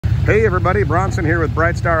Hey everybody, Bronson here with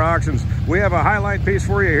Bright Star Auctions. We have a highlight piece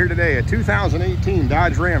for you here today. A 2018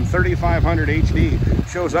 Dodge Ram 3500 HD.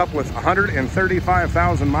 Shows up with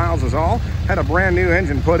 135,000 miles is all. Had a brand new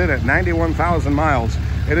engine put in at 91,000 miles.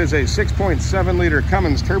 It is a 6.7 liter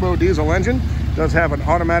Cummins turbo diesel engine. Does have an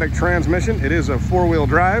automatic transmission. It is a four-wheel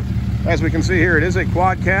drive. As we can see here, it is a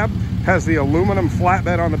quad cab. Has the aluminum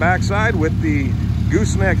flatbed on the backside with the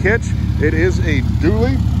gooseneck hitch. It is a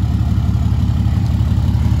dually.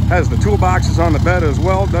 Has the toolboxes on the bed as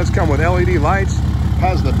well. Does come with LED lights.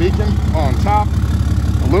 Has the beacon on top.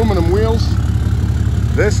 Aluminum wheels.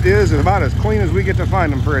 This is about as clean as we get to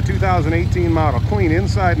find them for a 2018 model. Clean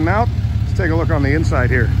inside and out. Let's take a look on the inside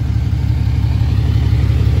here.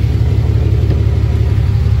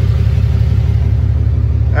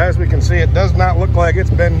 As we can see, it does not look like it's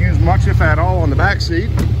been used much, if at all, on the back seat.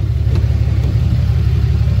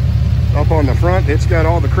 Up on the front, it's got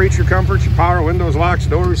all the creature comforts, your power windows, locks,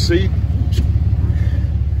 doors, seat.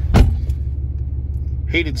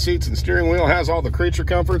 Heated seats and steering wheel. Has all the creature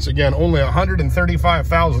comforts. Again, only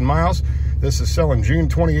 135,000 miles. This is selling June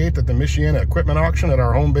 28th at the Michiana Equipment Auction at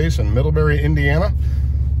our home base in Middlebury, Indiana.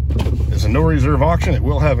 It's a no reserve auction. It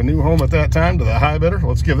will have a new home at that time to the high bidder.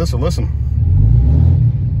 Let's give this a listen.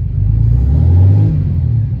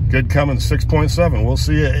 Good Cummins 6.7. We'll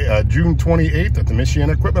see you June 28th at the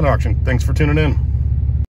Michiana Equipment Auction. Thanks for tuning in.